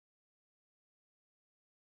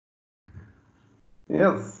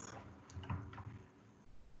Yes.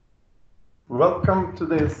 Welcome to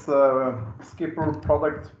this Skipper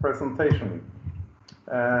product presentation.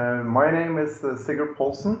 My name is Sigurd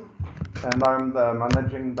Poulsen, and I'm the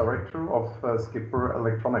Managing Director of Skipper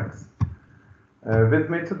Electronics. With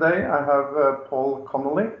me today I have Paul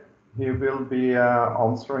Connolly. He will be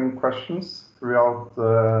answering questions throughout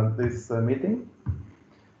this meeting.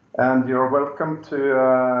 And you're welcome to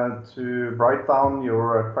write down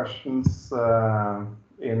your questions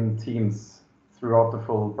in Teams throughout the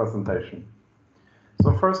full presentation.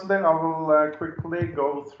 So firstly, I will quickly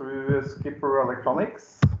go through Skipper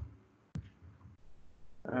Electronics.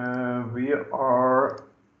 We are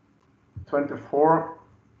 24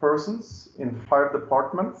 persons in 5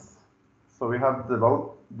 departments. So we have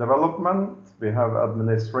development, we have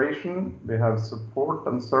administration, we have support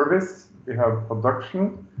and service, we have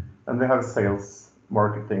production, and we have sales,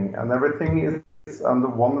 marketing, and everything is under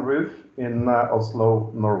one roof in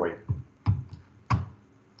Oslo, Norway.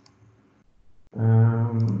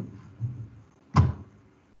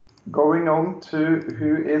 Going on to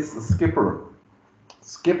who is Skipper.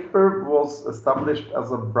 Skipper was established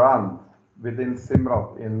as a brand within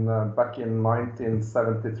Simrad back in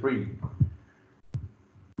 1973.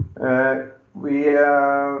 We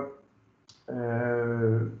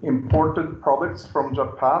imported products from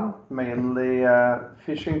Japan, mainly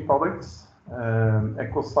fishing products,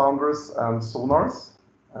 echo sounders and sonars,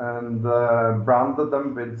 and branded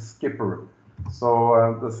them with Skipper.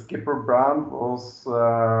 So the Skipper brand was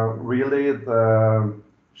really the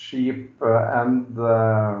cheap end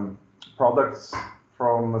products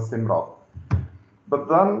from Simrad. But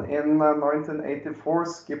then in 1984,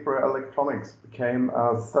 Skipper Electronics became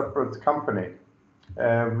a separate company.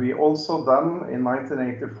 We also then, in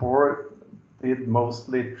 1984, did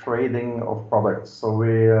mostly trading of products. So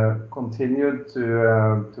we continued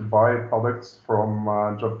to buy products from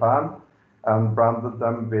Japan and branded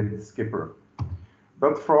them with Skipper.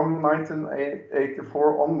 But from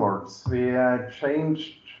 1984 onwards, we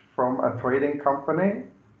changed from a trading company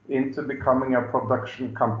into becoming a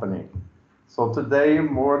production company. So today,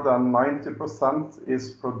 more than 90%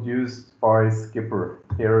 is produced by Skipper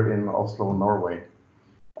here in Oslo, Norway.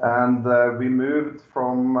 And we moved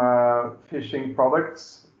from fishing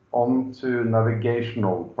products on to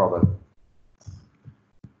navigational products.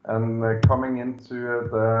 And coming into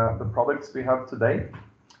the products we have today,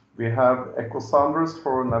 we have echo sounders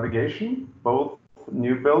for navigation, both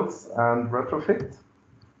new builds and retrofit.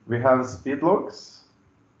 We have speed logs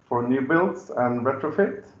for new builds and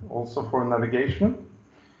retrofit, also for navigation.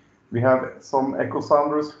 We have some echo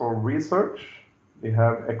sounders for research. We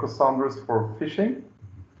have echo sounders for fishing.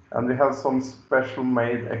 And we have some special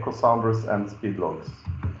made echo sounders and speed logs.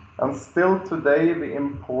 And still today we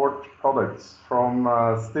import products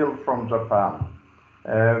still from Japan.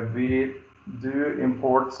 We do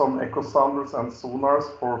import some echo sounders and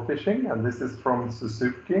sonars for fishing, and this is from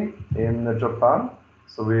Suzuki in Japan.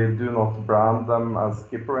 So we do not brand them as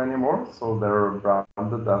Skipper anymore, so they're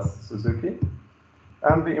branded as Suzuki.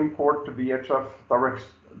 And we import VHF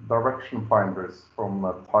direction finders from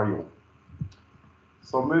Taiyo.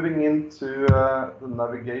 So moving into the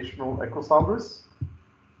navigational echo sounders.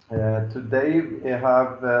 Today we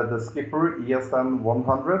have the Skipper ESN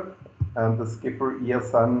 100 and the Skipper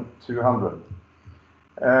ESN 200.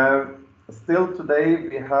 Still today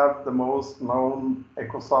we have the most known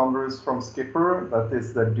echo sounders from Skipper, that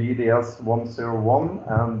is the GDS 101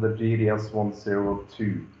 and the GDS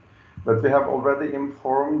 102. But we have already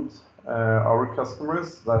informed our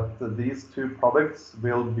customers that these two products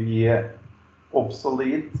will be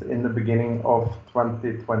obsolete in the beginning of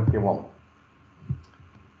 2021.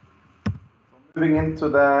 Moving into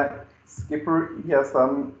the Skipper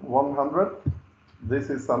ESN 100, this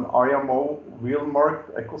is an IMO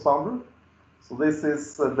wheel-marked echo sounder. So this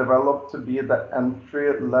is developed to be the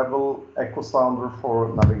entry-level echo sounder for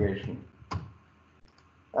navigation.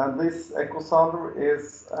 And this echo sounder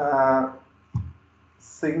is a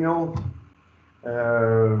single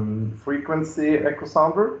frequency echo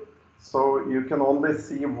sounder. So you can only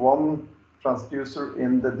see one transducer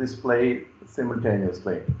in the display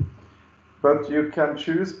simultaneously. But you can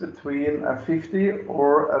choose between a 50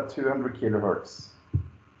 or a 200 kilohertz.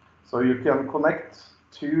 So you can connect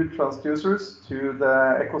 2 transducers to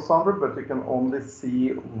the echo sounder, but you can only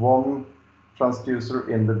see one transducer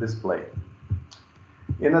in the display.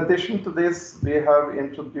 In addition to this, we have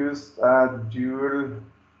introduced a dual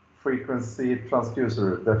frequency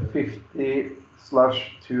transducer, the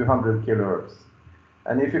 50/200 kilohertz.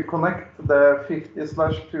 And if you connect the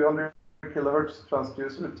 50/200 kilohertz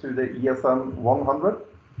transducer to the ESN 100,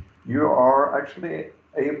 you are actually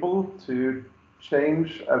able to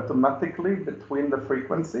change automatically between the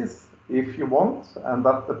frequencies if you want, and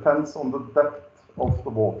that depends on the depth of the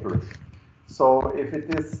water. So if it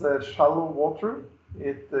is shallow water,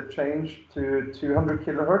 it changes to 200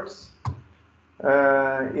 kilohertz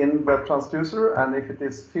in the transducer, and if it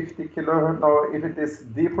is 50 kilohertz, no, if it is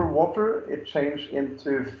deeper water, it changes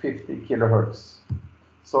into 50 kilohertz.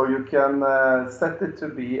 So you can set it to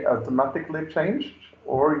be automatically changed,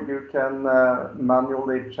 or you can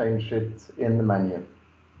manually change it in the menu.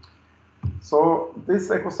 So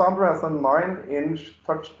this Echo sounder has a 9-inch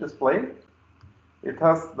touch display. It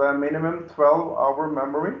has the minimum 12-hour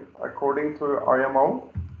memory according to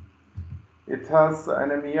IMO. It has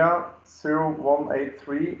NMEA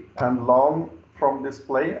 0183 and LAN from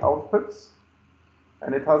display outputs,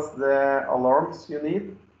 and it has the alarms you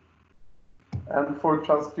need. And for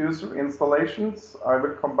transducer installations, I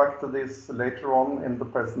will come back to this later on in the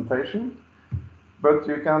presentation. But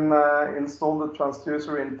you can install the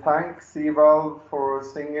transducer in tank, C-valve for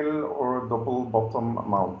single or double bottom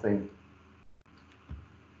mounting.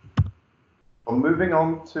 So moving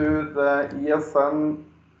on to the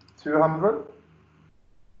ESN200.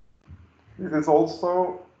 This is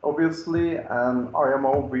also obviously an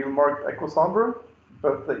IMO wheel-marked echo sounder,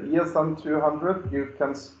 but the ESN200, you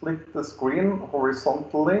can split the screen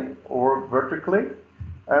horizontally or vertically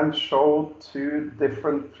and show two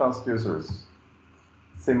different transducers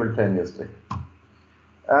simultaneously.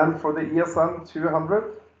 And for the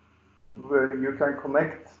ESN200, you can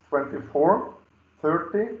connect 24,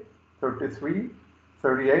 30, 33,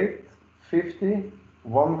 38, 50,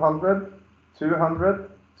 100, 200,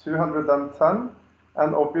 210,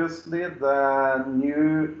 and obviously the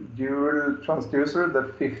new dual transducer, the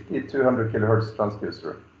 50-200 kilohertz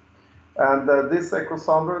transducer. And this echo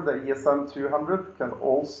sounder, the ESN200, can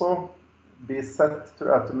also be set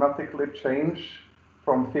to automatically change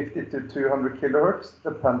from 50 to 200 kilohertz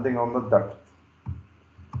depending on the depth.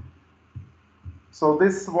 So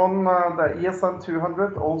this one, the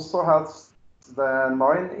ESN200, also has the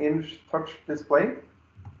 9-inch touch display.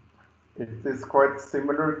 It is quite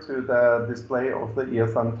similar to the display of the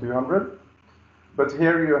ESN200, but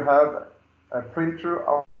here you have a printer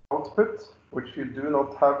output, which you do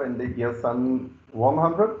not have in the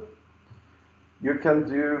ESN100. You can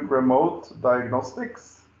do remote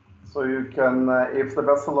diagnostics, so you can, if the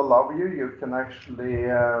vessel allows you, you can actually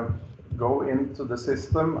go into the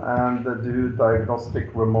system and do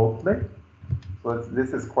diagnostic remotely. So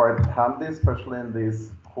this is quite handy, especially in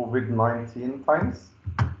these COVID-19 times.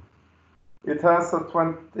 It has a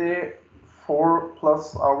 24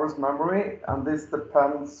 plus hours memory, and this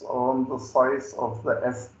depends on the size of the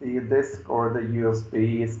SD disk or the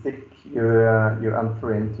USB stick you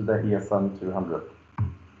enter into the ESN200.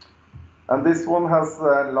 And this one has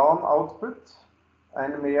LAN output,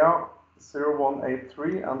 NMEA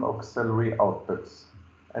 0183 and auxiliary outputs.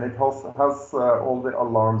 And it has all the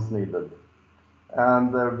alarms needed.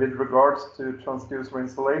 And with regards to transducer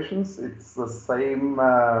installations, it's the same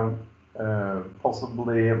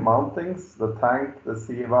possibly mountings, the tank, the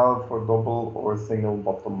C-valve for double or single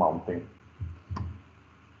bottom mounting.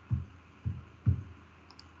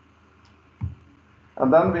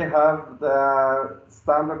 And then we have the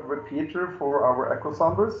standard repeater for our echo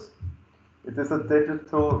sounders. It is a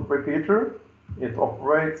digital repeater. It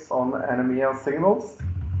operates on NMEA signals.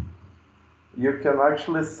 You can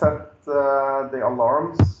actually set the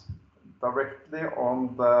alarms directly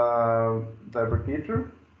on the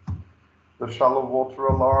repeater, the shallow water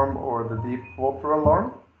alarm or the deep water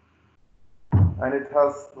alarm. And it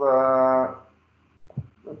has the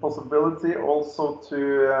possibility also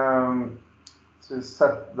to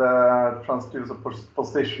set the transducer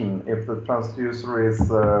position if the transducer is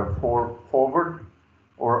forward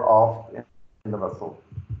or aft in the vessel.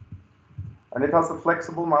 And it has a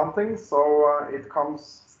flexible mounting, so it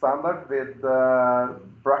comes standard with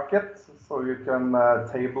bracket, so you can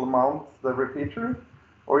table mount the repeater,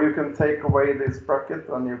 or you can take away this bracket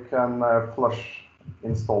and you can flush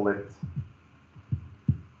install it.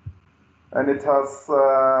 And it has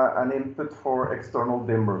an input for external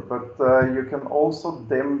dimmer, but you can also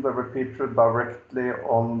dim the repeater directly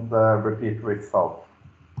on the repeater itself.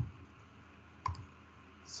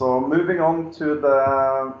 So moving on to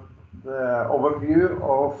the overview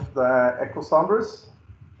of the echo sounders.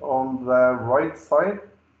 On the right side,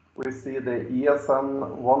 we see the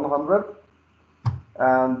ESN100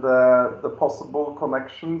 and the possible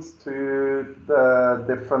connections to the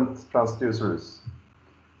different transducers.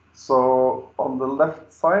 So on the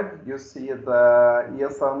left side, you see the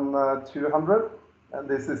ESN200, and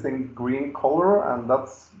this is in green color, and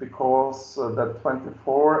that's because the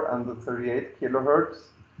 24 and the 38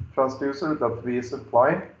 kilohertz transducer that we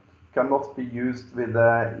supply cannot be used with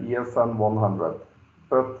the ESN100,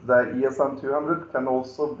 but the ESN200 can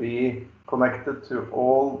also be connected to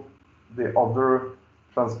all the other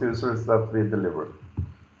transducers that we deliver.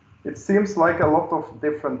 It seems like a lot of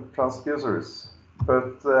different transducers,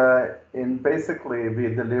 but in basically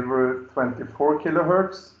we deliver 24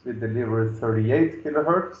 kilohertz, we deliver 38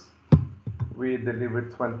 kilohertz, we deliver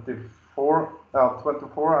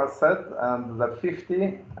 24 as said, and the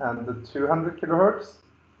 50 and the 200 kilohertz,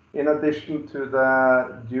 in addition to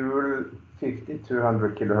the dual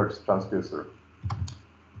 50-200 kilohertz transducer.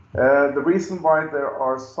 The reason why there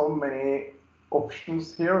are so many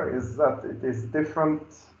options here is that it is different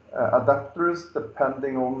adapters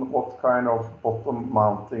depending on what kind of bottom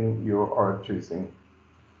mounting you are choosing.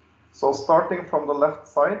 So starting from the left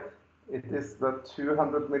side, it is the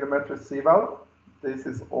 200 millimeter C-valve. This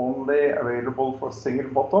is only available for single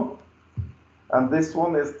bottom. And this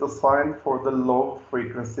one is designed for the low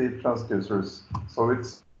frequency transducers. So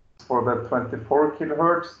it's for the 24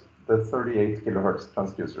 kilohertz, the 38 kilohertz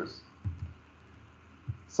transducers.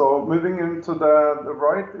 So moving into the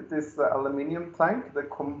right, it is the aluminum tank, the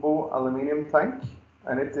combo aluminum tank.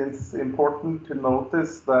 And it is important to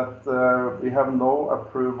notice that we have no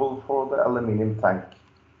approval for the aluminum tank.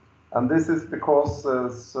 And this is because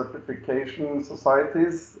certification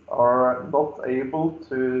societies are not able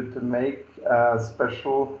to make a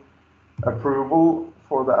special approval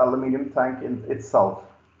for the aluminum tank in itself,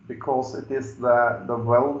 because it is the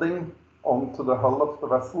welding onto the hull of the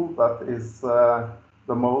vessel that is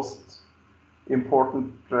the most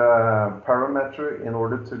important parameter in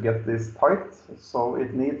order to get this tight. So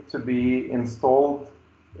it needs to be installed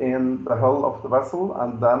in the hull of the vessel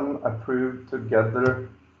and then approved together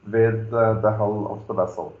with the hull of the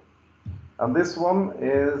vessel. And this one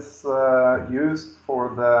is used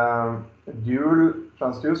for the dual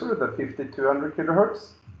transducer, the 50-200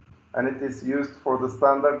 kilohertz, and it is used for the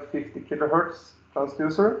standard 50 kilohertz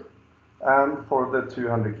transducer and for the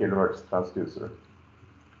 200 kilohertz transducer.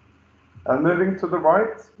 And moving to the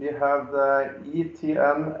right, we have the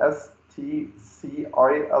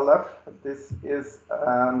ETN985 This is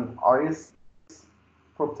an ice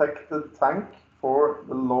protected tank for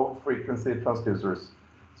the low frequency transducers.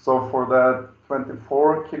 So for the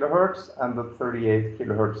 24 kilohertz and the 38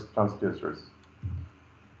 kilohertz transducers.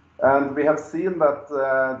 And we have seen that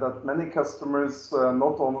many customers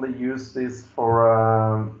not only use this for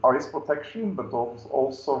ice protection, but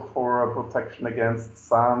also for protection against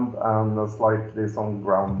sand and slightly some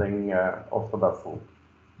grounding of the vessel.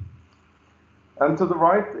 And to the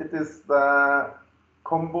right, it is the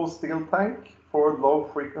combo steel tank for low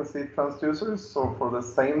frequency transducers. So for the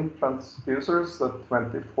same transducers, the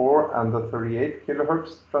 24 and the 38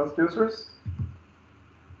 kilohertz transducers.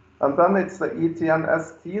 And then it's the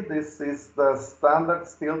ETN-ST. This is the standard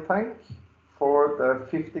steel tank for the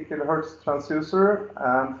 50 kilohertz transducer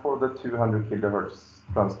and for the 200 kilohertz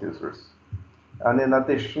transducers. And in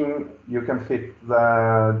addition, you can fit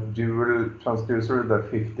the dual transducer, the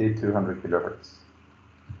 50-200 kilohertz.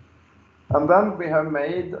 And then we have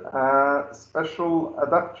made a special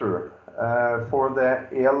adapter for the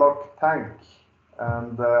airlock tank.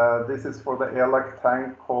 And this is for the airlock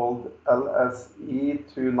tank called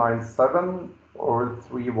LSE297 or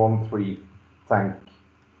 313 tank.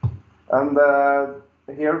 And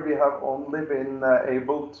here we have only been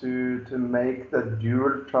able to make the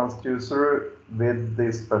dual transducer with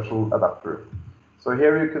this special adapter. So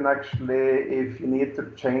here you can actually, if you need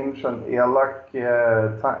to change an airlock,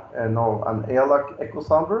 an airlock echo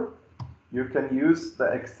sounder, you can use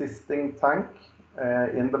the existing tank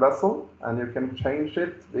in the vessel, and you can change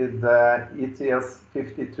it with the ETS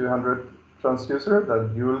 50-200 transducer, the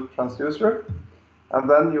dual transducer. And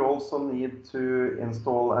then you also need to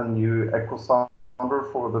install a new echo sounder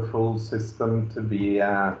for the full system to be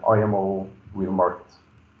IMO wheel marked.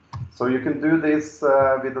 So you can do this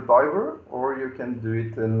with a diver, or you can do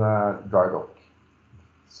it in dry dock.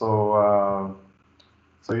 So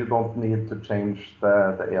you don't need to change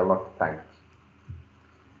the airlock tank.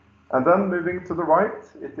 And then moving to the right,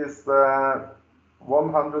 it is the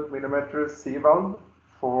 100 millimeter C-valve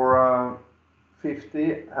for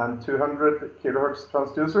 50 and 200 kilohertz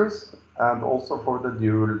transducers, and also for the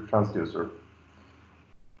dual transducer.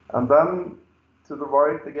 And then to the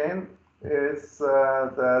right again is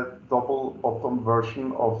the double bottom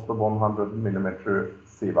version of the 100 millimeter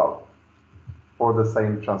C-valve for the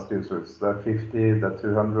same transducers, the 50, the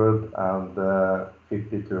 200, and the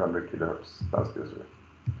 50-200 kilohertz transducer.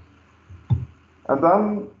 And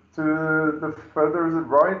then to the further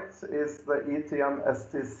right is the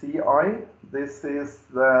ETN-STCI. This is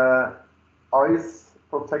the ice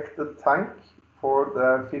protected tank for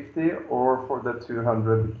the 50 or for the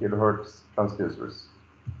 200 kilohertz transducers.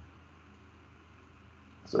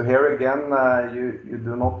 So here again, you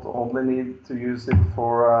do not only need to use it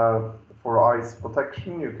for ice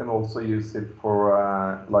protection, you can also use it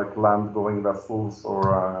for like land-going vessels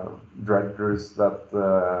or dredgers that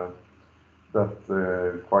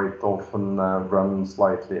quite often run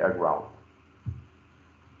slightly aground.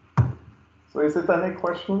 So is it any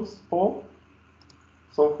questions, Paul,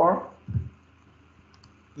 so far?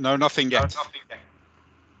 No, nothing yet.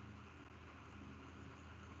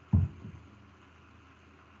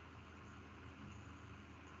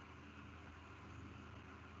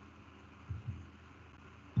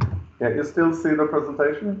 Yeah, you still see the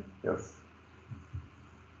presentation? Yes.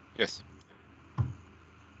 Yes.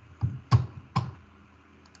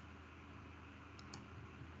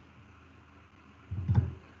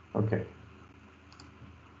 Okay.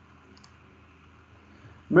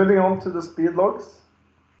 Moving on to the speed logs.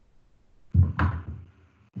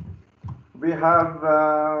 We have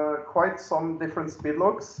quite some different speed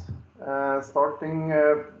logs, starting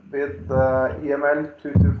with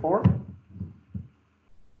EML224.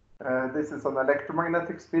 This is an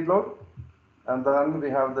electromagnetic speed log. And then we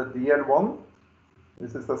have the DL1.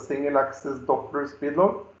 This is a single axis Doppler speed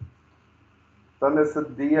log. Then there's a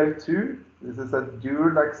DL2. This is a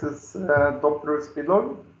dual axis Doppler speed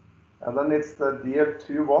log. And then it's the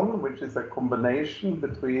DL21, which is a combination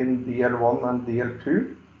between DL1 and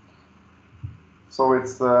DL2. So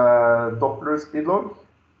it's a Doppler speed log.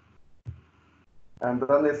 And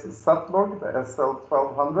then it's a sat log, the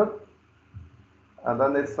SL1200. And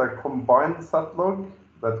then it's a combined sat log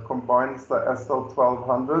that combines the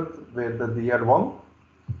SL1200 with the DL1.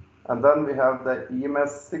 And then we have the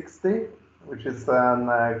EMS60, which is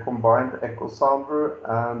a combined echo sounder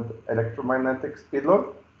and electromagnetic speed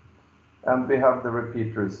log. And we have the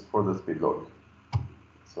repeaters for the speed log.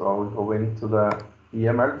 So I'll go into the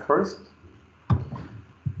EML first.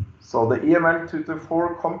 So the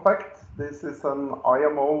EML224 compact, this is an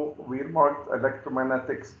IMO wheel-marked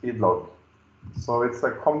electromagnetic speed log. So it's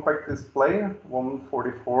a compact display,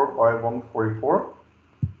 144 by 144.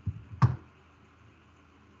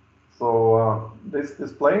 So this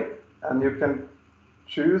display, and you can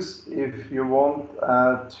choose if you want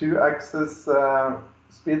a 2-axis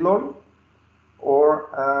speed log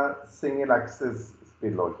or a single-axis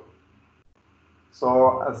speed log.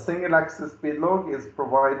 So a single-axis speed log is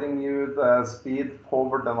providing you the speed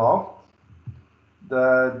forward and aft.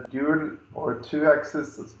 The dual or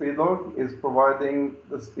 2-axis speed log is providing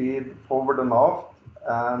the speed forward and aft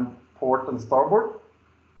and port and starboard.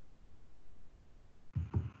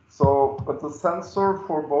 So, but the sensor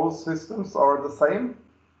for both systems are the same.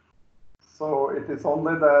 So it is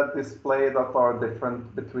only the display that are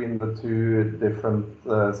different between the two different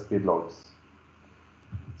speed logs.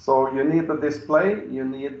 So you need the display, you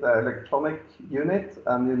need the electronic unit,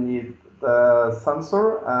 and you need the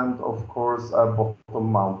sensor, and of course a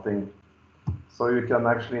bottom mounting. So you can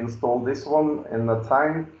actually install this one in the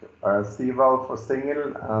tank, a C-valve for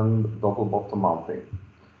single and double bottom mounting.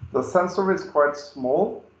 The sensor is quite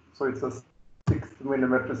small, so it's a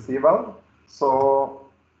 60mm C-valve. So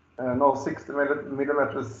no,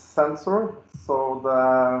 60mm sensor. So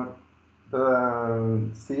the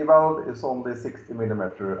C-valve is only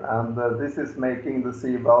 60mm, and this is making the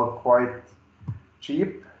C-valve quite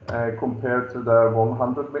cheap compared to the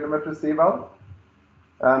 100mm C-valve.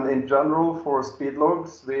 And in general, for speed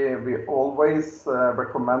logs, we always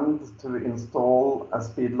recommend to install a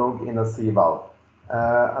speed log in a C-valve.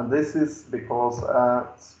 And this is because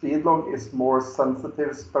speed log is more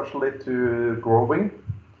sensitive, especially to growing,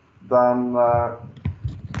 than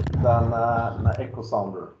an echo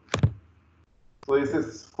sounder. So this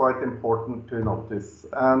is quite important to notice.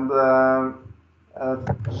 And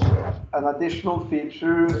an additional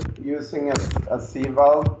feature using a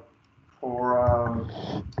C-valve for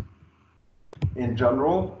in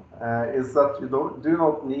general is that you do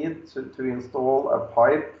not need to install a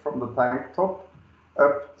pipe from the tank top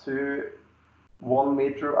up to 1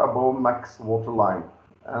 meter above max water line.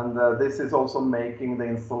 And this is also making the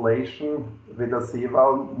installation with a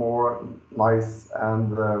C-valve more nice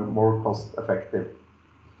and more cost effective.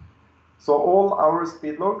 So all our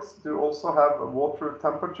speed logs do also have water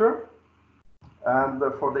temperature. And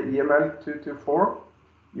for the EML224,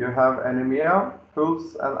 you have NMEA,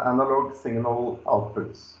 pulse and analog signal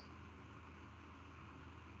outputs.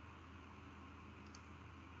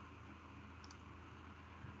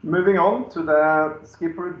 Moving on to the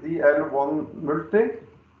Skipper DL1 Multi.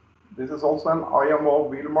 This is also an IMO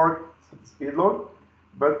wheel-marked speed log,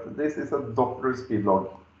 but this is a Doppler speed log.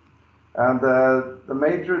 And the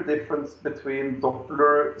major difference between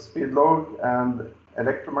Doppler speed log and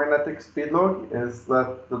electromagnetic speed log is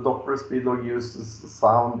that the Doppler speed log uses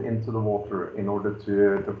sound into the water in order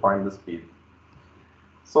to find the speed.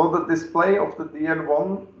 So the display of the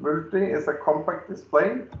DL1 multi is a compact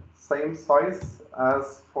display, same size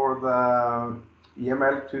as for the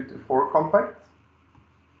EML224 compact.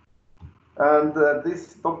 And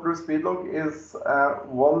this Doppler speed log is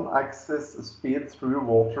one-axis speed through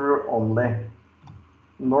water only.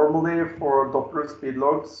 Normally for Doppler speed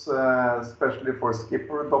logs, especially for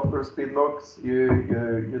skipper Doppler speed logs,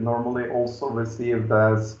 you normally also receive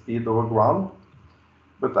the speed over ground.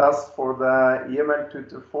 But as for the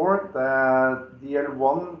EML224, the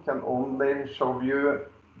DL1 can only show you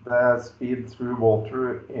the speed through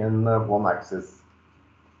water in one axis.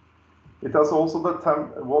 It has also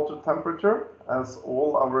the water temperature, as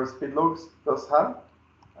all our speed logs does have,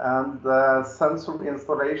 and the sensor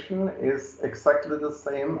installation is exactly the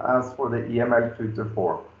same as for the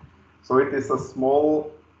EML224. So it is a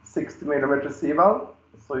small 60mm C-valve,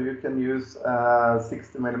 so you can use a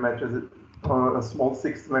 60mm, a small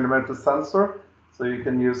 60mm sensor, so you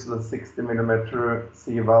can use the 60mm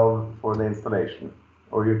C-valve for the installation,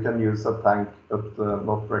 or you can use a tank, but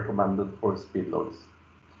not recommended for speed logs.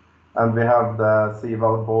 And we have the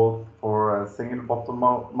C-valve both for single bottom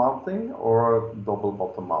mounting or double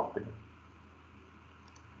bottom mounting.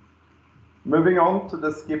 Moving on to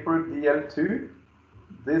the skipper DL2.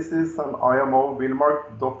 This is an IMO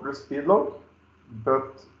Wilmark Doppler speed log,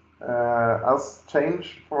 but as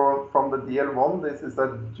changed from the DL1, this is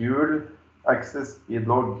a dual axis speed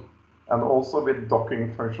log and also with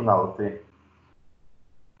docking functionality.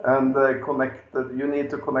 And you need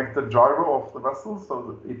to connect the gyro of the vessel,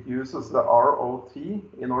 so it uses the ROT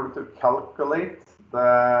in order to calculate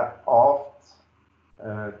the aft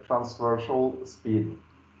transversal speed.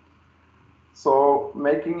 So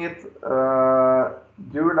making it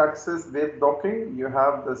dual axis with docking, you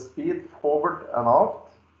have the speed forward and aft.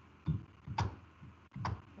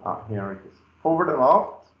 Here it is. Forward and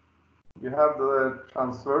aft. You have the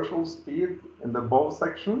transversal speed in the bow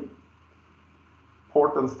section,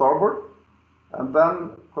 port and starboard, and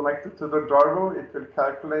then connected to the gyro, it will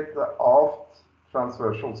calculate the aft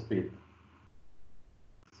transversal speed.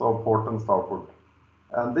 So port and starboard.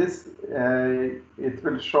 And this, it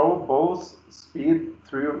will show both speed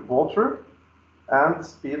through water and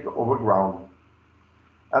speed over ground.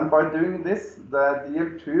 And by doing this, the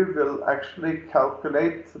DL2 will actually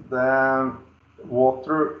calculate the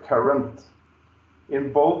water current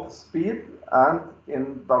in both speed and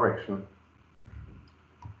in direction.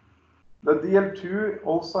 The DL2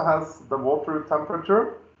 also has the water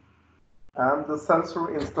temperature, and the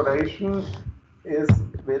sensor installation is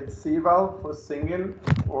with C-valve for single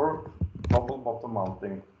or double bottom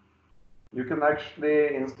mounting. You can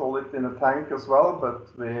actually install it in a tank as well, but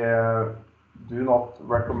we do not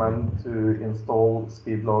recommend to install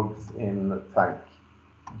speed logs in tank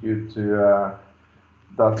due to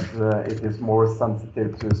that it is more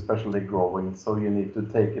sensitive to especially growing, so you need to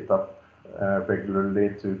take it up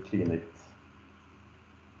regularly to clean it.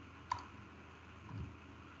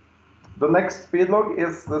 The next speed log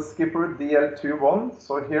is the skipper DL21.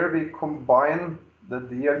 So here we combine the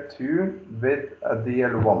DL2 with a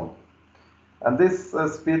DL1. And this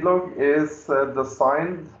speed log is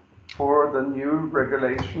designed for the new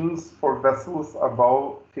regulations for vessels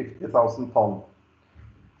above 50,000 tons.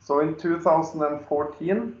 So in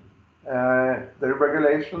 2014, the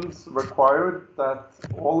regulations required that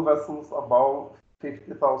all vessels above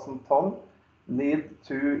 50,000 tons need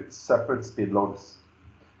 2 separate speed logs.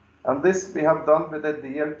 And this we have done with the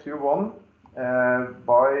DL21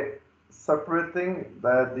 by separating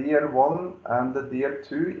the DL1 and the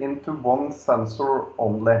DL2 into one sensor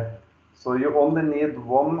only. So you only need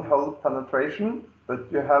one hull penetration,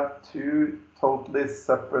 but you have 2 totally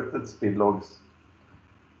separated speed logs.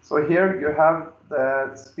 So here you have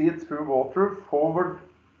the speed through water forward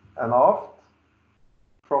and aft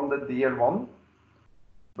from the DL1,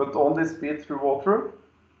 but only speed through water.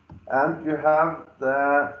 And you have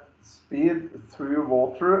the speed through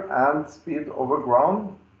water and speed over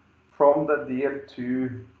ground from the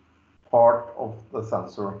DL2 part of the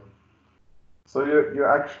sensor. So you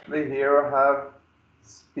actually here have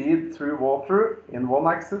speed through water in one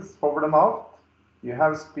axis, forward and aft. You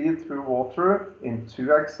have speed through water in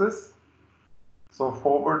 2 axes, so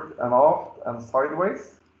forward and aft and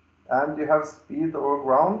sideways. And you have speed over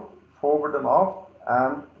ground, forward and aft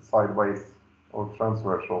and sideways or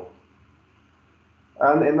transversal.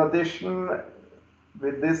 And in addition,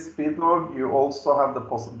 with this speed log, you also have the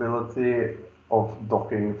possibility of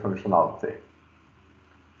docking functionality.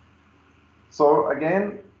 So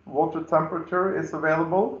again, water temperature is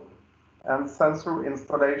available, and sensor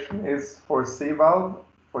installation is for C-valve,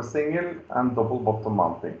 for single and double bottom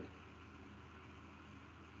mounting.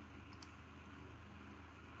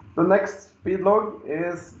 The next speed log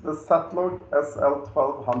is the SatLog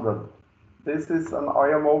SL1200. This is an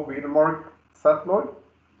IMO wheelmark SatLog.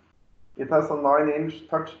 It has a 9-inch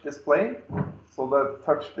touch display, so the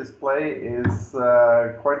touch display is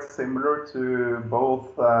quite similar to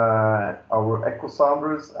both our Echo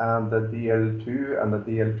sounders and the DL2 and the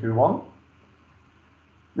DL21.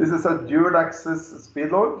 This is a dual-axis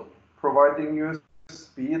speed log, providing you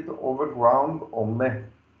speed over ground only.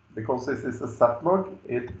 Because this is a SatLog,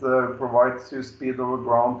 it provides you speed over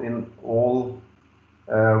ground in all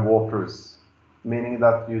waters, meaning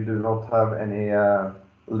that you do not have any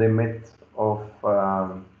limit of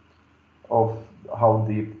how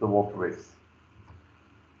deep the water is.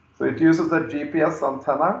 So it uses a GPS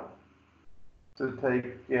antenna to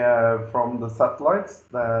take from the satellites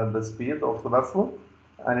the speed of the vessel,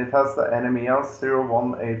 and it has the NMEA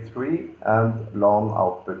 0183 and LAN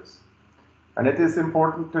outputs. And it is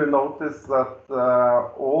important to notice that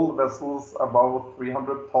all vessels above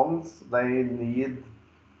 300 tons, they need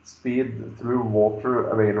speed through water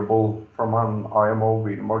available from an IMO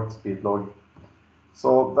wheelmark speed log.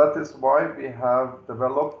 So that is why we have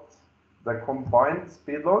developed the combined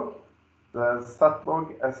speed log, the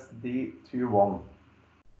SatLog SD21.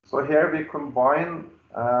 So here we combine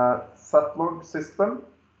a SatLog system,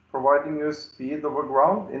 providing you speed over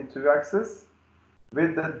ground in 2 axes,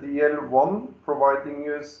 with the DL1 providing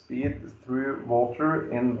you speed through water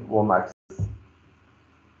in 1 axis.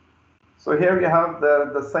 So here you have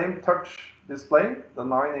the same touch display, the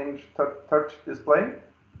 9-inch touch display,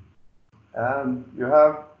 and you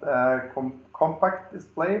have a compact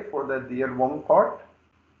display for the DL1 part,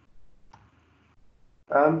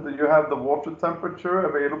 and you have the water temperature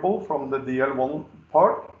available from the DL1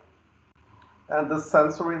 part. And the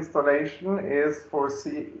sensor installation is for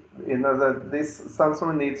this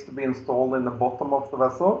sensor needs to be installed in the bottom of the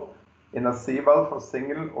vessel in a C-valve for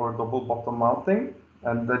single or double bottom mounting,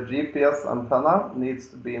 and the GPS antenna needs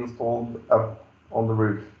to be installed up on the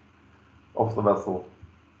roof of the vessel.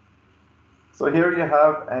 So here you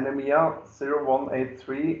have NMEA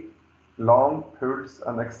 0183 LAN, pulse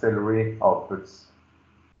and auxiliary outputs.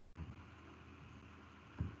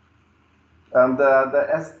 And the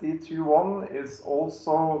SD21 is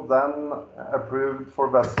also then approved for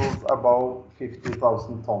vessels above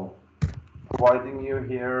 50,000 tons, providing you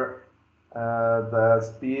here the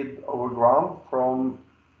speed over ground from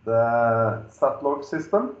the SatLog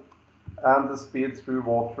system and the speed through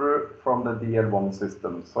water from the DL1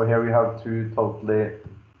 system. So here we have 2 totally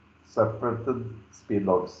separated speed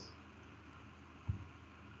logs.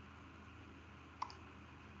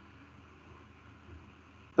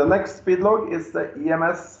 The next speed log is the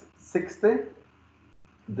EMS 60.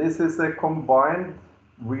 This is a combined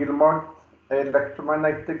wheelmarked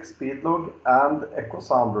electromagnetic speed log and echo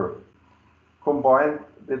sounder, combined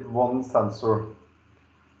with 1 sensor.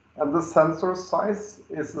 And the sensor size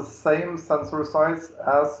is the same sensor size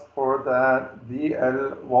as for the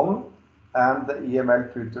DL1 and the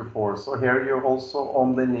EML224. So here you also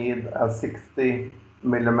only need a 60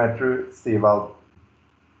 millimeter C-valve.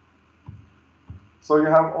 So you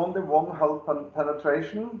have only 1 hull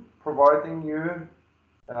penetration, providing you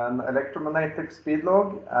an electromagnetic speed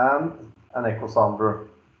log and an echo sounder.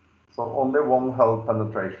 So only 1 hull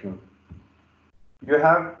penetration.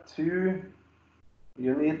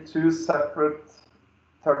 You need 2 separate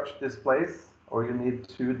touch displays, or you need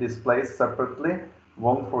 2 displays separately,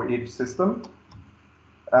 1 for each system,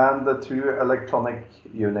 and the 2 electronic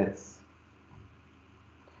units.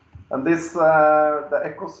 And this, the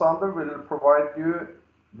echo sounder will provide you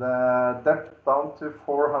the depth down to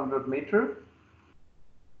 400 meters.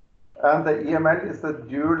 And the EML is a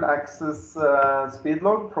dual axis speed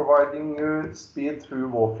log, providing you speed through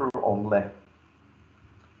water only.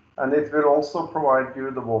 And it will also provide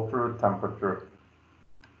you the water temperature.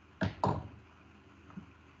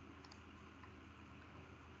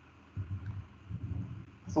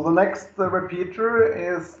 So the next repeater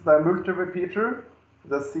is the multi-repeater,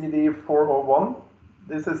 the CD401.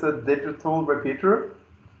 This is a digital repeater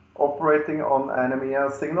operating on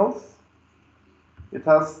NMEA signals. It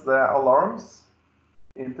has the alarms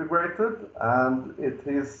integrated, and it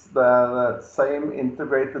is the same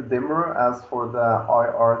integrated dimmer as for the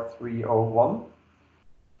IR301.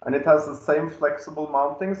 And it has the same flexible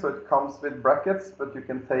mounting, so it comes with brackets, but you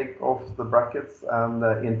can take off the brackets and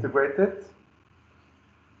integrate it.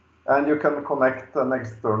 And you can connect an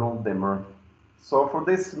external dimmer. So for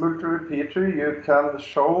this multi-repeater, you can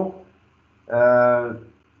show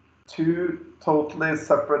two totally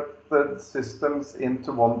separated systems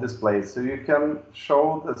into one display. So you can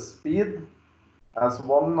show the speed as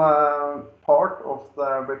one part of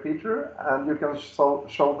the repeater, and you can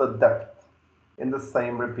show the depth in the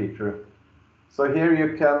same repeater. So here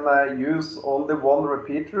you can use only one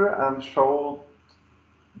repeater and show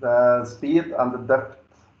the speed and the depth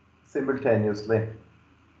simultaneously.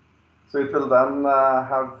 So it will then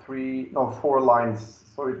have 4 lines.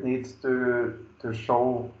 So it needs to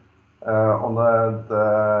show on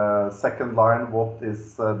the second line what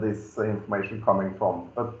is this information coming from.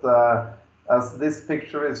 But as this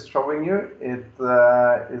picture is showing you, it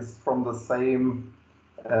is from the same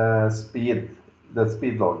speed, the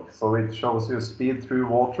speed log. So it shows you speed through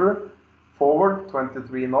water, forward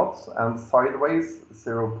 23 knots and sideways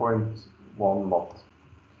 0.1 knot.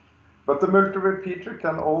 But the multi-repeater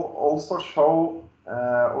can also show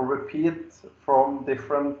or repeat from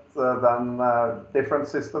different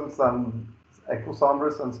systems than echo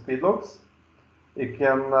sounders and speed logs. It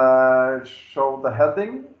can show the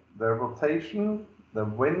heading, the rotation, the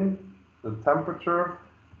wind, the temperature,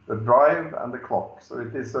 the drive, and the clock. So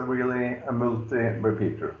it is really a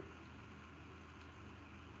multi-repeater.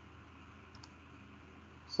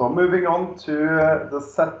 So moving on to the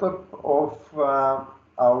setup of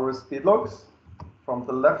our speed logs. From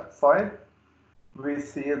the left side, we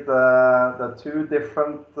see the two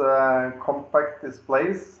different compact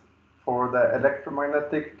displays for the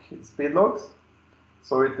electromagnetic speed logs.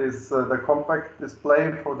 So it is the compact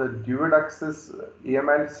display for the dual axis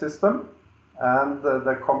EML system and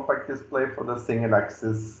the compact display for the single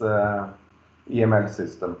axis EML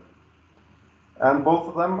system. And both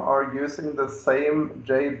of them are using the same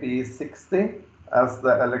JB60 as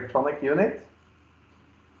the electronic unit.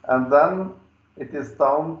 And then it is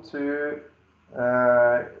down to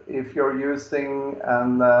if you're using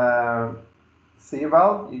an C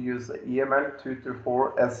valve, you use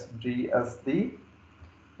EML224 SGSD.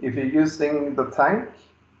 If you're using the tank,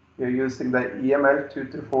 you're using the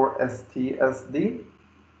EML224 STSD.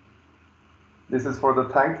 This is for the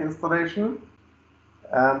tank installation.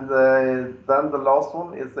 And then the last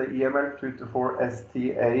one is the EML224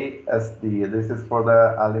 STASD. This is for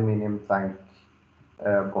the aluminium tank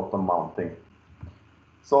bottom mounting.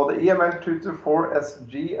 So the EML224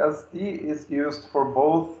 SGSD is used for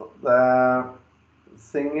both the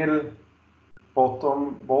single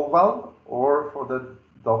bottom ball valve or for the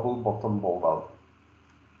double bottom ball valve.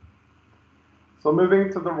 So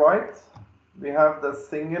moving to the right, we have the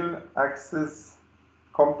single axis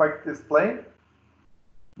compact display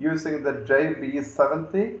using the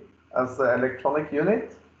JB70 as the electronic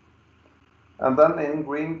unit. And then in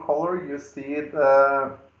green color, you see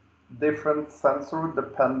the different sensor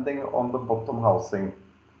depending on the bottom housing.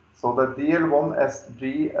 So the DL1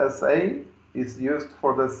 SGSA is used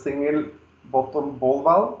for the single bottom ball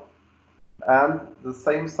valve, and the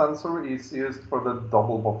same sensor is used for the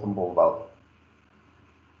double bottom ball valve.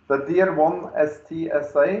 The DL1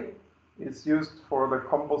 STSA is used for the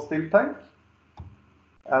combo steel tank,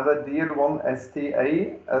 and the DL1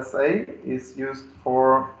 STASA is used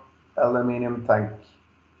for aluminium tank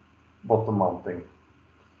bottom mounting.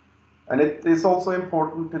 And it is also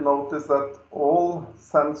important to notice that all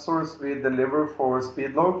sensors we deliver for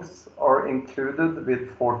speed logs are included with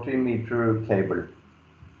 40-meter cable.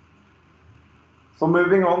 So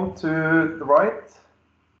moving on to the right,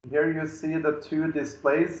 here you see the two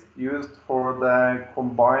displays used for the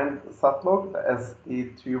combined sat log, the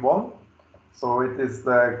SD21. So it is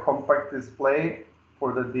the compact display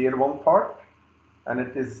for the DL1 part, and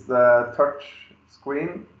it is the touch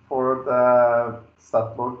screen for the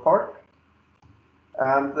sat log part.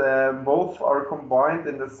 And both are combined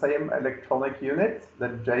in the same electronic unit, the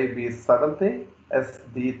JB70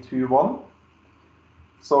 SD21.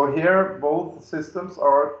 So here both systems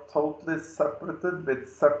are totally separated with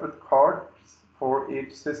separate cards for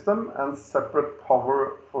each system and separate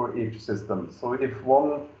power for each system. So if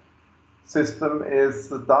one system is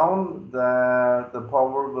down, the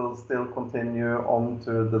power will still continue on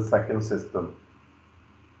to the second system.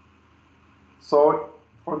 So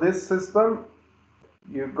for this system,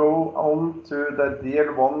 you go on to the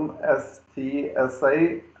DL1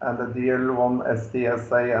 STSA and the DL1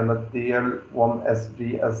 STSA and the DL1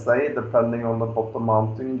 SGSA, depending on the bottom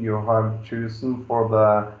mounting you have chosen for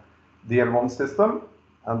the DL1 system.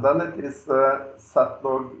 And then it is the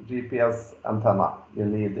sat-log GPS antenna you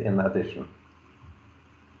need in addition.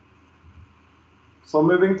 So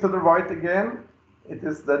moving to the right again, it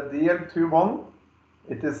is the DL21.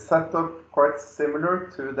 It is set up quite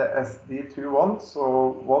similar to the SD21,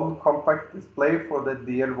 so one compact display for the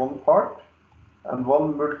DL1 part, and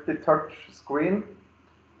one multi-touch screen,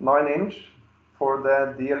 9-inch, for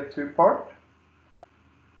the DL2 part.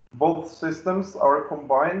 Both systems are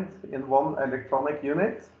combined in one electronic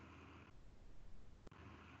unit.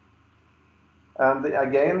 And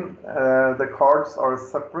again, the cards are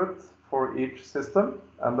separate for each system,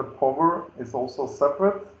 and the power is also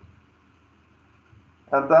separate.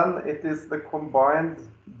 And then it is the combined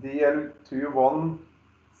DL21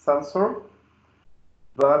 sensor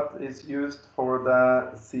that is used for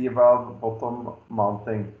the C-valve bottom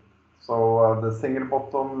mounting. So the single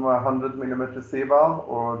bottom 100 mm C-valve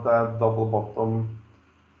or the double bottom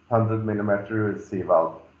 100 mm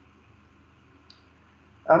C-valve.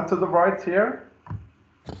 And to the right here,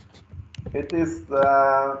 it is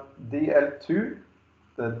the DL2,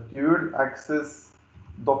 the dual axis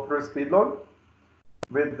Doppler speed log,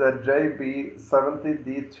 with the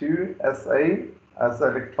JB70D2SA as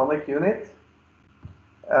electronic unit.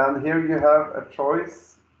 And here you have a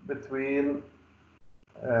choice between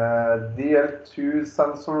DL2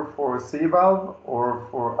 sensor for C-valve or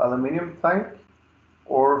for aluminum tank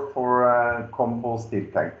or for a combo steel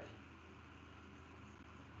tank.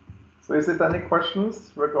 So is it any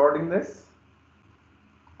questions regarding this?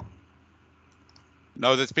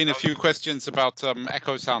 No, there's been a few questions about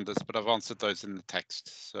echo sounders, but I've answered those in the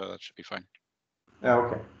text, so that should be fine. Yeah,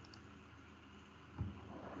 okay.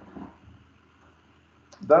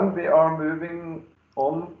 Then we are moving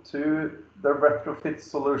on to the retrofit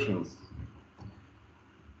solutions.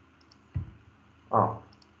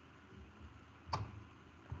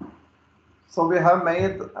 So we have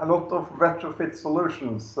made a lot of retrofit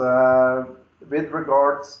solutions with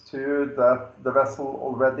regards to that the vessel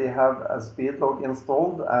already have a speed log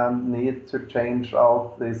installed and need to change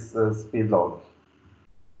out this speed log.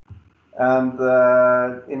 And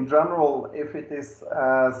in general, if it is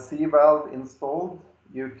a C-valve installed,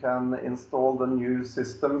 you can install the new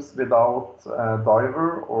systems without a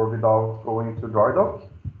diver or without going to dry dock.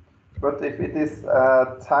 But if it is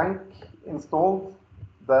a tank installed,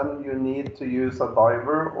 then you need to use a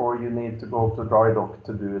diver or you need to go to dry dock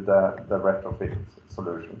to do the retrofit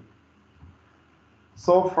solution.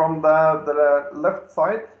 So from the left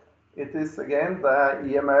side, it is again the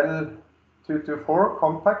EML224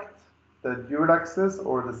 compact, the dual axis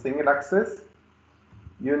or the single axis.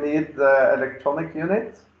 You need the electronic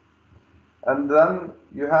unit, and then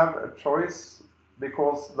you have a choice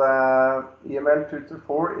because the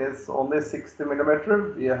EML224 is only 60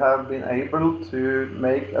 mm. We have been able to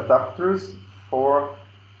make adapters for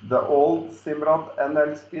the old Simrad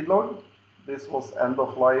NL speed log. This was end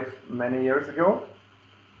of life many years ago,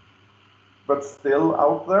 but still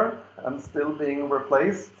out there and still being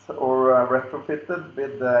replaced or retrofitted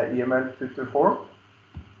with the EML224.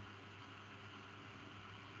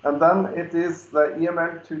 And then it is the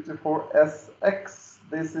EML224SX.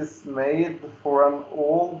 This is made for an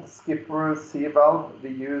old skipper C-valve we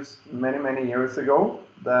used many years ago.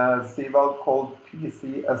 The C-valve called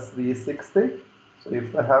PCSV60. So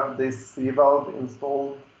if they have this C-valve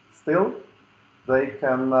installed still, they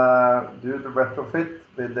can do the retrofit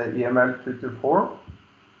with the EML224.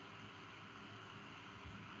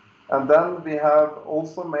 And then we have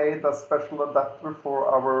also made a special adapter for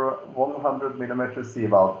our 100 mm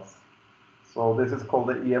C-valves. So this is called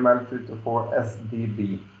the EML224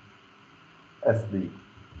 SD.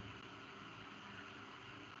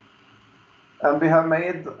 And we have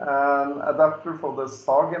made an adapter for the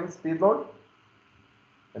Sagem speed log.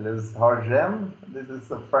 It is Hargem. This is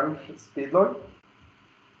a French speed log.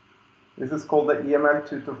 This is called the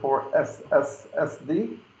EML224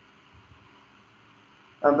 SSSD.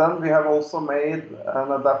 And then we have also made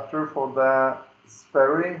an adapter for the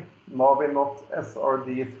Sperry Navigational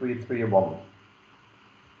SRD331.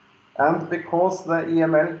 And because the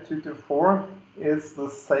EML224 is the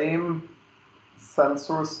same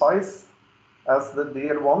sensor size as the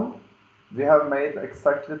DL1, we have made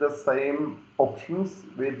exactly the same options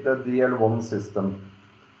with the DL1 system.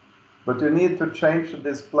 But you need to change the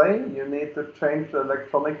display, you need to change the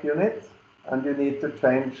electronic unit, and you need to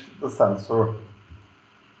change the sensor.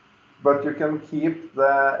 But you can keep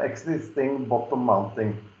the existing bottom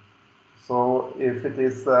mounting. So if it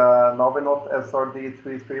is Navigational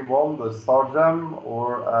SRD331, the Sagem,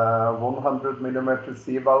 or 100 mm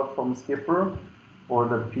C-valve from Skipper, or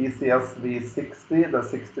the PCSV60, the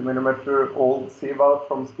 60 mm old C-valve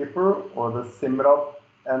from Skipper, or the Simrad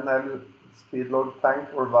NL speedlog tank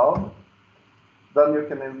or valve, then you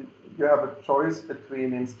have a choice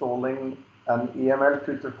between installing an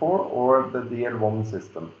EML224 or the DL1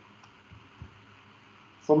 system.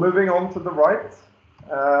 So moving on to the right,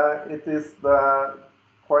 it is the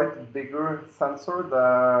quite bigger sensor,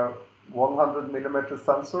 the 100mm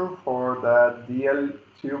sensor for the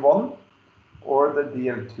DL21 or the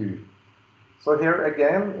DL2. So here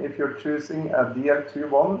again, if you're choosing a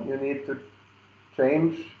DL21, you need to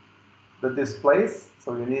change the displays.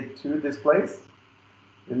 So you need 2 displays.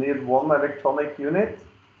 You need 1 electronic unit,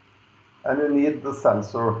 and you need the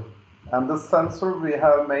sensor. And the sensor we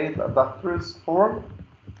have made adapters for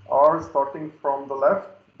are, starting from the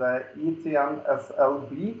left, the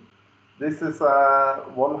ETN985. This is a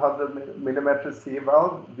 100mm C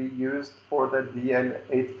valve we used for the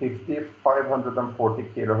DL850 540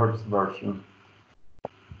 kHz version.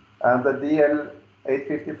 And the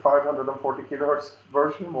DL850 540 kHz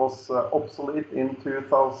version was obsolete in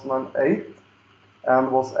 2008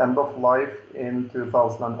 and was end of life in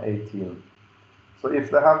 2018. So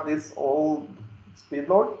if they have this old speed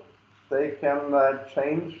log, they can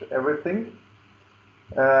change everything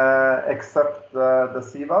except the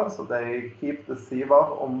C valve. So they keep the C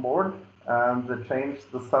valve on board and they change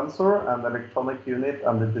the sensor and electronic unit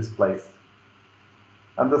and the displays.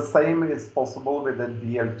 And the same is possible with the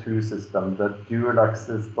DL2 system, the dual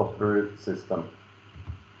axis Doppler system.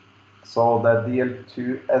 So the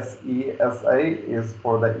DL2 SESA is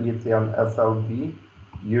for the ETN985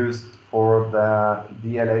 used for the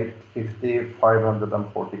DL850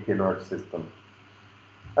 540 kHz system.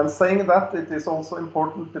 And saying that, it is also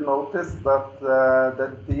important to notice that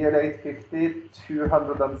the DL850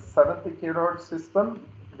 270 kHz system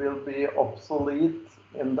will be obsolete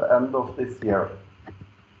in the end of this year.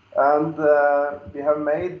 And we have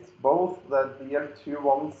made both the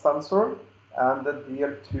DL21 sensor and the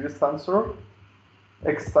DL2 sensor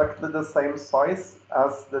exactly the same size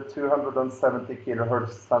as the 270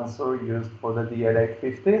 kHz sensor used for the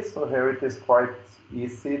DL850. So here it is quite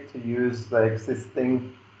easy to use the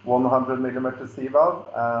existing 100mm C valve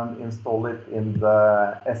and install it in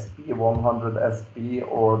the SB100SP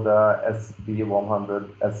or the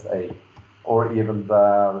SB100SA, or even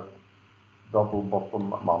the double bottom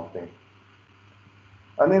mounting.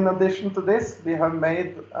 And in addition to this, we have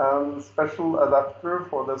made a special adapter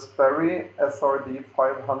for the Sperry SRD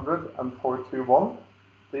 500 and 421.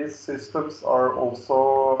 These systems are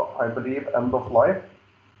also, I believe, end of life.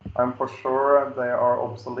 I'm for sure they are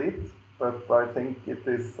obsolete, but I think it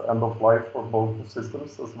is end of life for both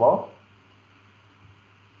systems as well.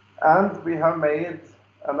 And we have made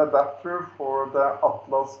an adapter for the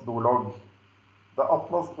Atlas Dolog. The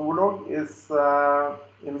Atlas Dolog is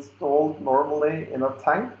installed normally in a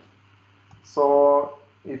tank. So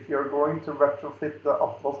if you're going to retrofit the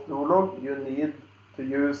Atlas Dolog, you need to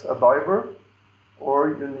use a diver,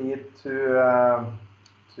 or you need to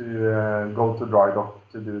go to dry dock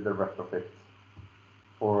to do the retrofit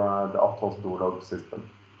for the Atlas Dolog system.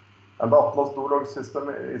 And the Atlas Dolog system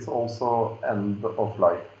is also end of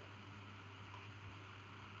life.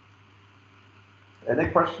 Any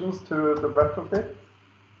questions to the retrofit?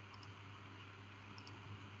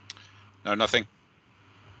 No, nothing.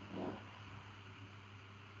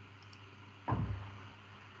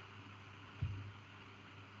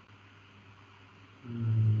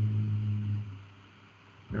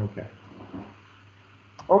 Okay.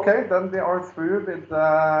 Okay, then we are through with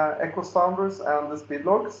the echo sounders and the speed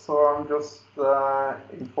logs. So I'm just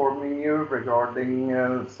informing you regarding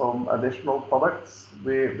some additional products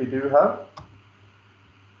we do have.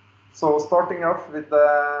 So starting off with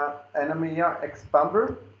the NMEA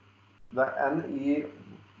expander, the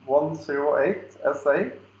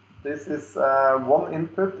NE108SA. This is 1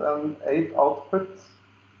 input and 8 output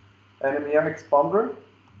NMEA expander.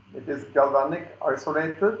 It is galvanic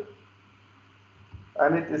isolated,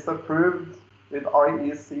 and it is approved with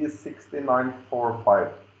IEC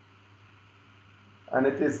 16945. And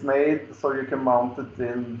it is made so you can mount it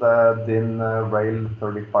in the DIN rail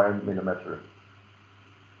 35mm.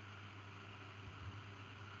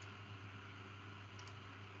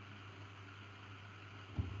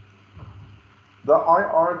 The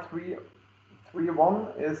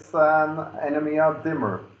IR331 is an NMEA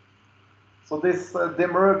dimmer. So this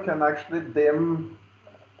dimmer can actually dim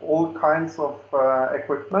all kinds of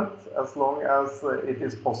equipment as long as it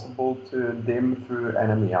is possible to dim through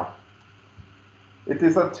NMEA. It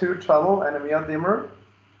is a 2-channel NMEA dimmer,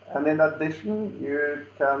 and in addition you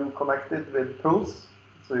can connect it with pulse,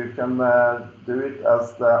 so you can do it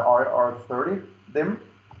as the IR30 dim,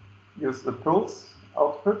 use the pulse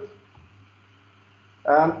output.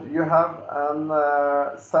 And you have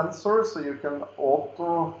a sensor, so you can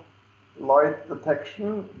auto light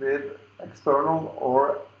detection with external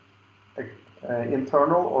or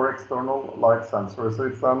internal or external light sensor. So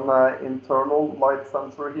it's an internal light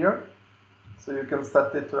sensor here. So you can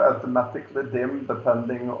set it to automatically dim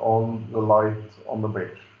depending on the light on the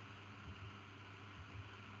bridge.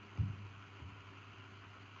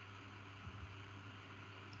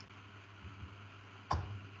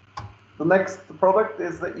 The next product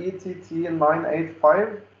is the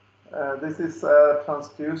ETT985. This is a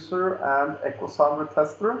transducer and echo sounder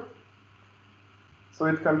tester. So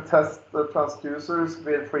it can test the transducers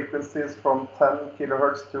with frequencies from 10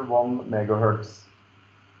 kilohertz to 1 megahertz.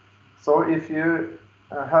 So if you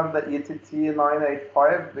have the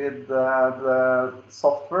ETT985 with the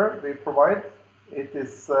software we provide, it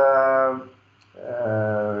is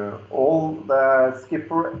all the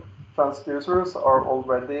skipper transducers are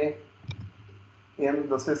already in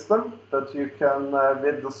the system, but you can,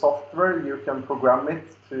 with the software, you can program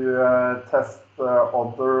it to test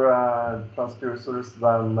other transducers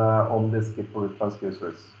than on the skipper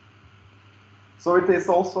transducers. So it is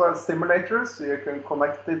also a simulator, so you can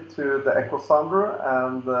connect it to the echo sounder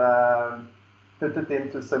and put it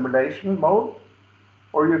into simulation mode,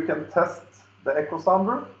 or you can test the echo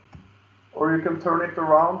sounder, or you can turn it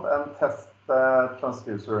around and test the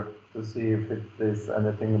transducer to see if it is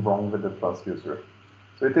anything wrong with the transducer.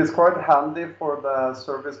 So it is quite handy for the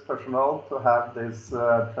service personnel to have this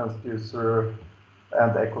transducer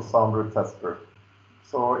and echo sounder tester.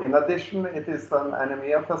 So in addition, it is an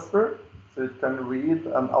NMEA tester, so it can read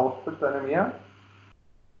and output NMEA.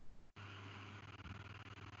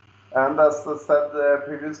 And as I said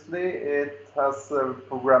previously, it has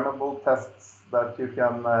programmable tests that you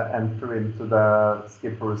can enter into the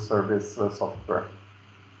skipper service software.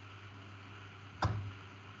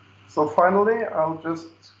 So finally, I'll just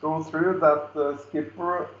go through that the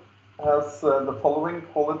skipper has the following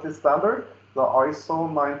quality standard: the ISO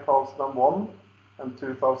 9001 and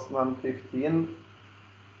 2015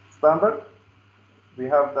 standard. We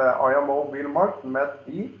have the IMO wheel mark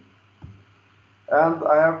MED-B, and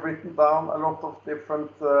I have written down a lot of different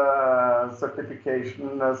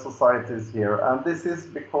certification societies here, and this is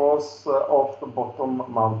because of the bottom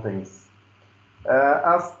mountings.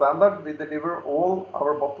 As standard, we deliver all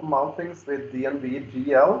our bottom mountings with DNV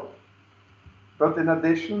GL, but in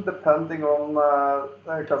addition, depending on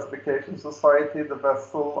the classification society the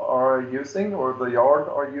vessel are using or the yard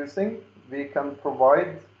are using, we can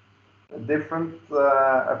provide different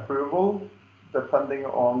approval depending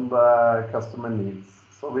on the customer needs.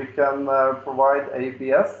 So we can provide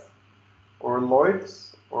ABS or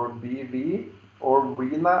Lloyd's or BV or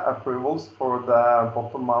RENA approvals for the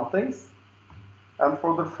bottom mountings. And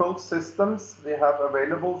for the full systems, we have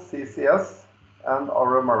available CCS and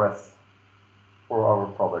RMRS for our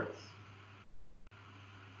products.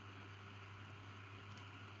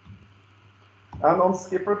 And on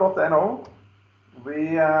skipper.no,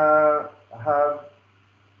 we have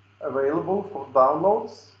available for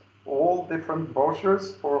downloads all different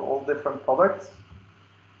brochures for all different products,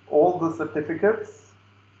 all the certificates,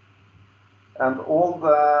 and all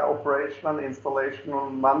the operation and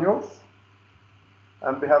installation manuals.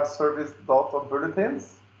 And we have service data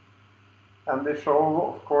bulletins, and we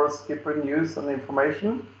show, of course, skipper news and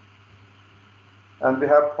information, and we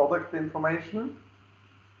have product information,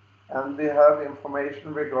 and we have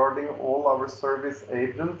information regarding all our service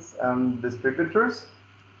agents and distributors.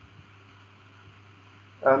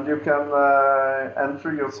 And you can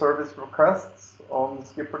enter your service requests on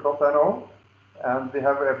skipper.no, and we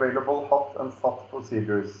have available hot and soft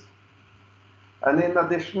procedures. And in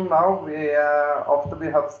addition, now after we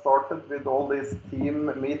have started with all these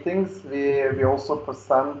team meetings, we also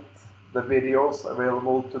present the videos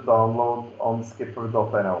available to download on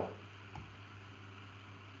skipper.no.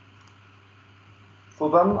 So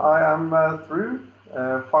then I am through.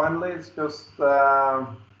 Finally, it's just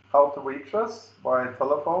how to reach us by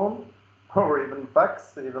telephone or even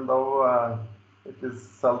fax, even though it is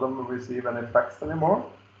seldom we receive any fax anymore.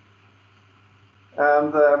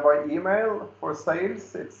 And by email for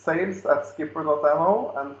sales, it's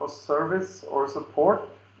sales@skipper.no, and for service or support,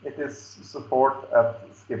 it is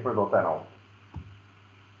support@skipper.no.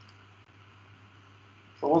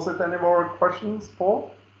 So was it any more questions,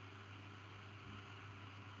 Paul?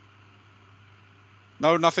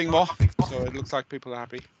 No, nothing more. So it looks like people are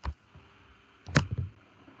happy.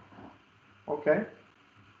 Okay.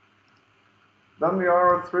 Then we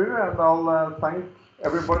are through, and I'll thank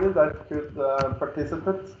everybody that could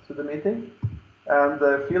participate to the meeting. And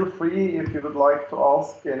feel free, if you would like to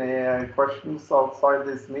ask any questions outside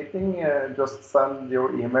this meeting, just send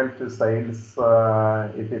your email to sales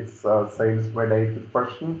if it's a sales-related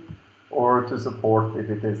question, or to support if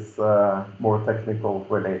it is more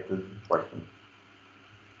technical-related question.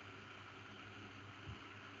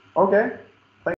 Okay.